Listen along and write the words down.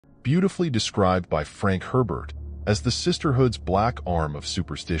beautifully described by Frank Herbert as the sisterhood's black arm of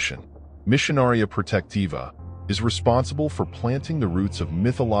superstition. Missionaria Protectiva is responsible for planting the roots of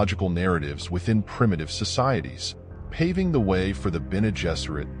mythological narratives within primitive societies, paving the way for the Bene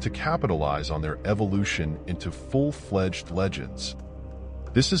Gesserit to capitalize on their evolution into full-fledged legends.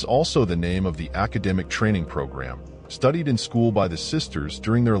 This is also the name of the academic training program studied in school by the sisters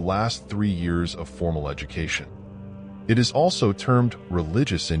during their last 3 years of formal education. It is also termed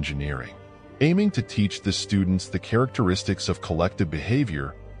religious engineering, aiming to teach the students the characteristics of collective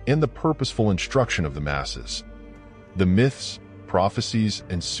behavior and the purposeful instruction of the masses. The myths, prophecies,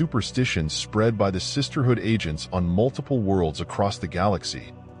 and superstitions spread by the sisterhood agents on multiple worlds across the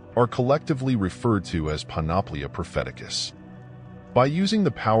galaxy are collectively referred to as Panoplia Propheticus. By using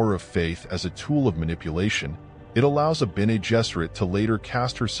the power of faith as a tool of manipulation, it allows a Bene Gesserit to later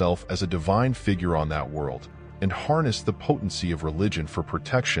cast herself as a divine figure on that world and harness the potency of religion for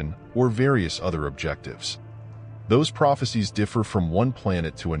protection or various other objectives. Those prophecies differ from one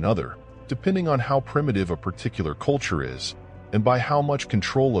planet to another, depending on how primitive a particular culture is, and by how much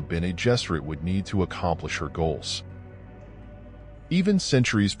control a Bene Gesserit would need to accomplish her goals. Even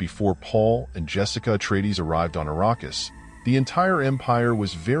centuries before Paul and Jessica Atreides arrived on Arrakis, the entire empire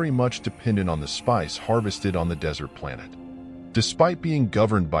was very much dependent on the spice harvested on the desert planet. Despite being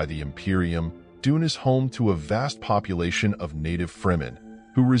governed by the Imperium, DUNE is home to a vast population of native Fremen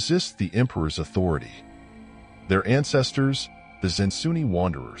who resist the Emperor's authority. Their ancestors, the Zensuni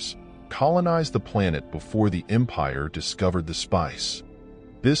Wanderers, colonized the planet before the Empire discovered the spice.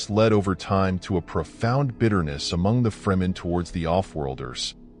 This led over time to a profound bitterness among the Fremen towards the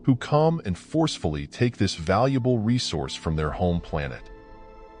Offworlders, who come and forcefully take this valuable resource from their home planet.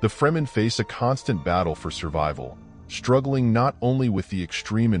 The Fremen face a constant battle for survival, struggling not only with the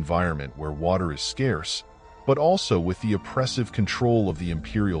extreme environment where water is scarce, but also with the oppressive control of the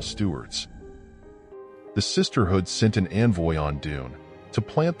Imperial stewards. The Sisterhood sent an envoy on DUNE to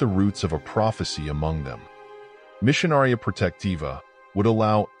plant the roots of a prophecy among them. Missionaria Protectiva would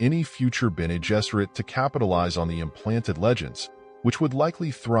allow any future Bene Gesserit to capitalize on the implanted legends, which would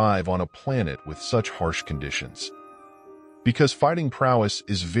likely thrive on a planet with such harsh conditions. Because fighting prowess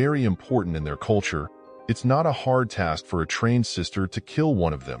is very important in their culture, it's not a hard task for a trained sister to kill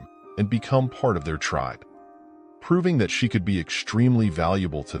one of them and become part of their tribe. Proving that she could be extremely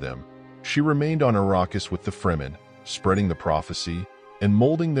valuable to them, she remained on Arrakis with the Fremen, spreading the prophecy and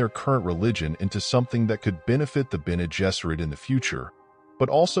molding their current religion into something that could benefit the Bene Gesserit in the future, but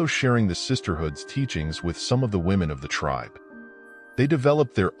also sharing the Sisterhood's teachings with some of the women of the tribe. They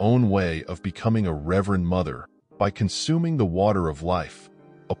developed their own way of becoming a Reverend Mother by consuming the water of life,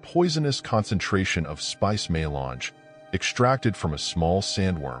 a poisonous concentration of spice melange extracted from a small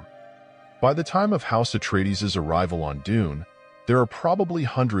sandworm. By the time of House Atreides' arrival on DUNE, there are probably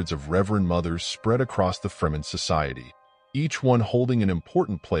hundreds of Reverend Mothers spread across the Fremen society, each one holding an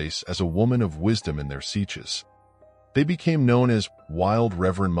important place as a woman of wisdom in their sieges. They became known as Wild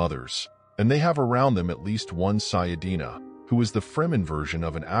Reverend Mothers, and they have around them at least one Sayadina, who is the Fremen version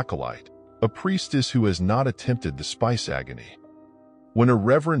of an acolyte, a priestess who has not attempted the spice agony. When a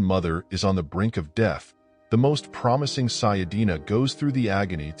Reverend Mother is on the brink of death, the most promising Sayadina goes through the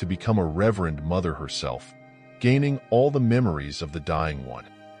agony to become a Reverend Mother herself, gaining all the memories of the dying one.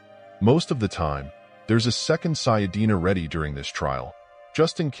 Most of the time, there's a second Sayadina ready during this trial,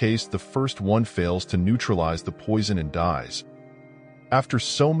 just in case the first one fails to neutralize the poison and dies. After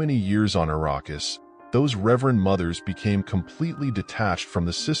so many years on Arrakis, those Reverend Mothers became completely detached from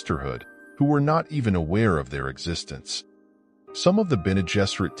the Sisterhood, who were not even aware of their existence. Some of the Bene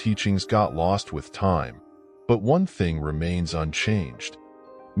Gesserit teachings got lost with time, but one thing remains unchanged.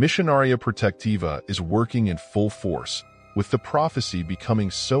 Missionaria Protectiva is working in full force, with the prophecy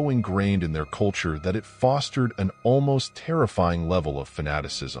becoming so ingrained in their culture that it fostered an almost terrifying level of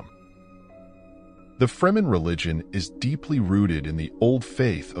fanaticism. The Fremen religion is deeply rooted in the old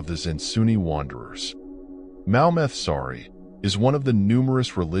faith of the Zensuni Wanderers. Malmethsari is one of the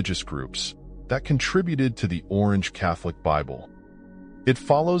numerous religious groups that contributed to the Orange Catholic Bible. It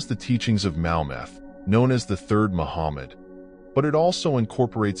follows the teachings of Malmeth, known as the Third Muhammad, but it also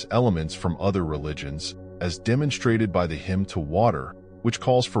incorporates elements from other religions, as demonstrated by the hymn to water, which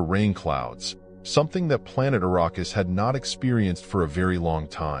calls for rain clouds, something that planet Arrakis had not experienced for a very long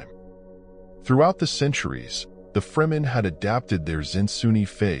time. Throughout the centuries, the Fremen had adapted their Zensuni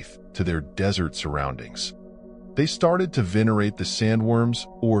faith to their desert surroundings. They started to venerate the sandworms,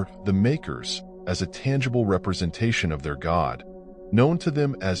 or the Makers, as a tangible representation of their god, known to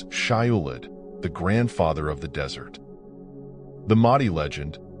them as Shaiulad, the grandfather of the desert. The Mahdi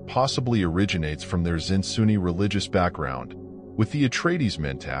legend possibly originates from their Zensuni religious background, with the Atreides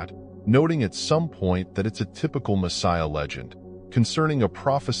mentat noting at some point that it's a typical Messiah legend concerning a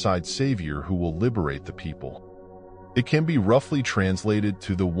prophesied savior who will liberate the people. It can be roughly translated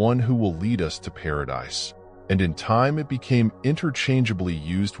to the one who will lead us to paradise, and in time it became interchangeably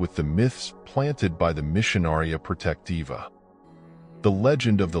used with the myths planted by the Missionaria Protectiva. The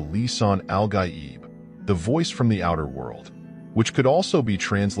legend of the Lisan al Gaib, the voice from the outer world, which could also be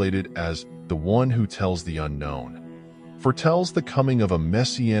translated as the one who tells the unknown, foretells the coming of a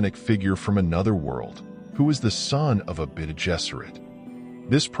messianic figure from another world, who is the son of a Bene Gesserit.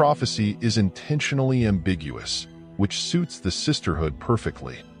 This prophecy is intentionally ambiguous, which suits the sisterhood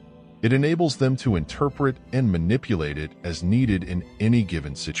perfectly. It enables them to interpret and manipulate it as needed in any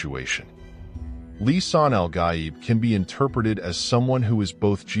given situation. Lisan al Gaib can be interpreted as someone who is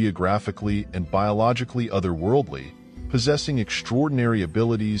both geographically and biologically otherworldly, possessing extraordinary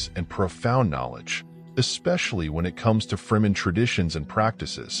abilities and profound knowledge, especially when it comes to Fremen traditions and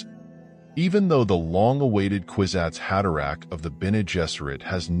practices. Even though the long-awaited Kwisatz Haderach of the Bene Gesserit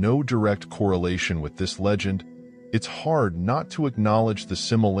has no direct correlation with this legend, it's hard not to acknowledge the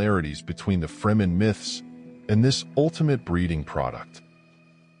similarities between the Fremen myths and this ultimate breeding product.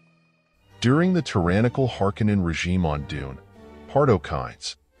 During the tyrannical Harkonnen regime on Dune,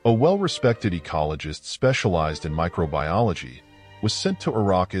 Pardokines, a well-respected ecologist specialized in microbiology, was sent to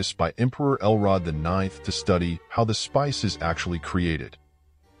Arrakis by Emperor Elrod IX to study how the spice is actually created.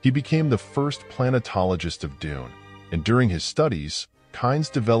 He became the first planetologist of Dune, and during his studies,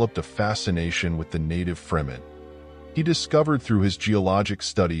 Kynes developed a fascination with the native Fremen. He discovered through his geologic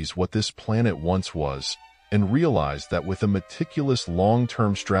studies what this planet once was, and realized that with a meticulous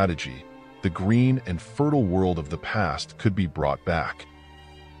long-term strategy, the green and fertile world of the past could be brought back.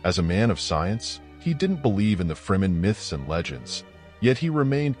 As a man of science, he didn't believe in the Fremen myths and legends, yet he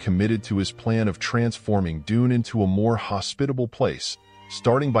remained committed to his plan of transforming Dune into a more hospitable place,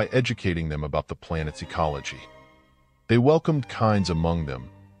 starting by educating them about the planet's ecology. They welcomed Kynes among them,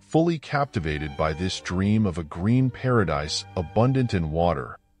 fully captivated by this dream of a green paradise abundant in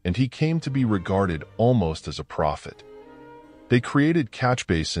water, and he came to be regarded almost as a prophet. They created catch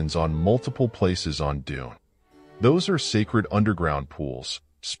basins on multiple places on Dune. Those are sacred underground pools,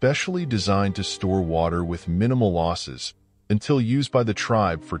 specially designed to store water with minimal losses until used by the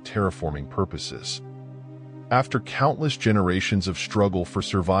tribe for terraforming purposes. After countless generations of struggle for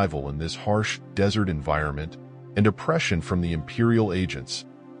survival in this harsh desert environment and oppression from the Imperial agents,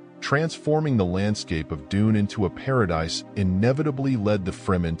 transforming the landscape of Dune into a paradise inevitably led the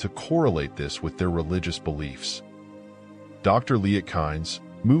Fremen to correlate this with their religious beliefs. Dr. Liet Kynes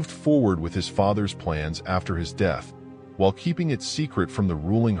moved forward with his father's plans after his death, while keeping it secret from the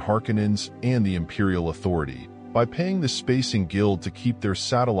ruling Harkonnens and the Imperial authority, by paying the Spacing Guild to keep their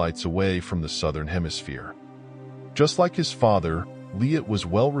satellites away from the Southern Hemisphere. Just like his father, Liet was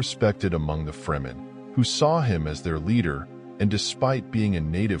well respected among the Fremen, who saw him as their leader, and despite being a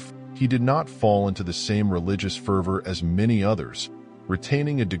native, he did not fall into the same religious fervor as many others,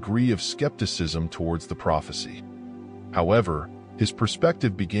 retaining a degree of skepticism towards the prophecy. However, his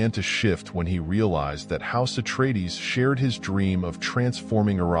perspective began to shift when he realized that House Atreides shared his dream of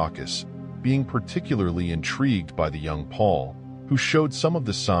transforming Arrakis, being particularly intrigued by the young Paul, who showed some of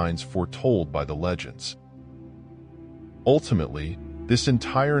the signs foretold by the legends. Ultimately, this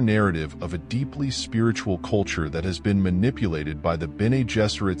entire narrative of a deeply spiritual culture that has been manipulated by the Bene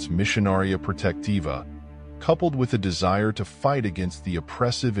Gesserit's Missionaria Protectiva, coupled with a desire to fight against the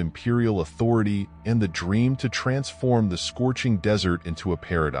oppressive Imperial authority and the dream to transform the scorching desert into a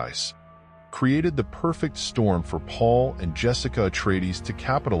paradise, created the perfect storm for Paul and Jessica Atreides to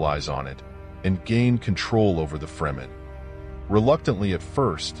capitalize on it and gain control over the Fremen. Reluctantly at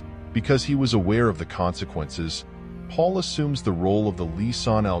first, because he was aware of the consequences, Paul assumes the role of the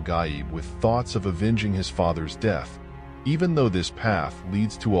Lisan al Gaib with thoughts of avenging his father's death, even though this path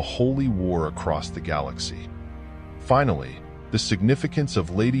leads to a holy war across the galaxy. Finally, the significance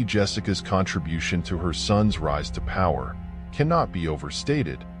of Lady Jessica's contribution to her son's rise to power cannot be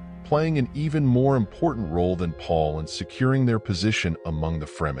overstated, playing an even more important role than Paul in securing their position among the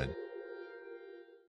Fremen.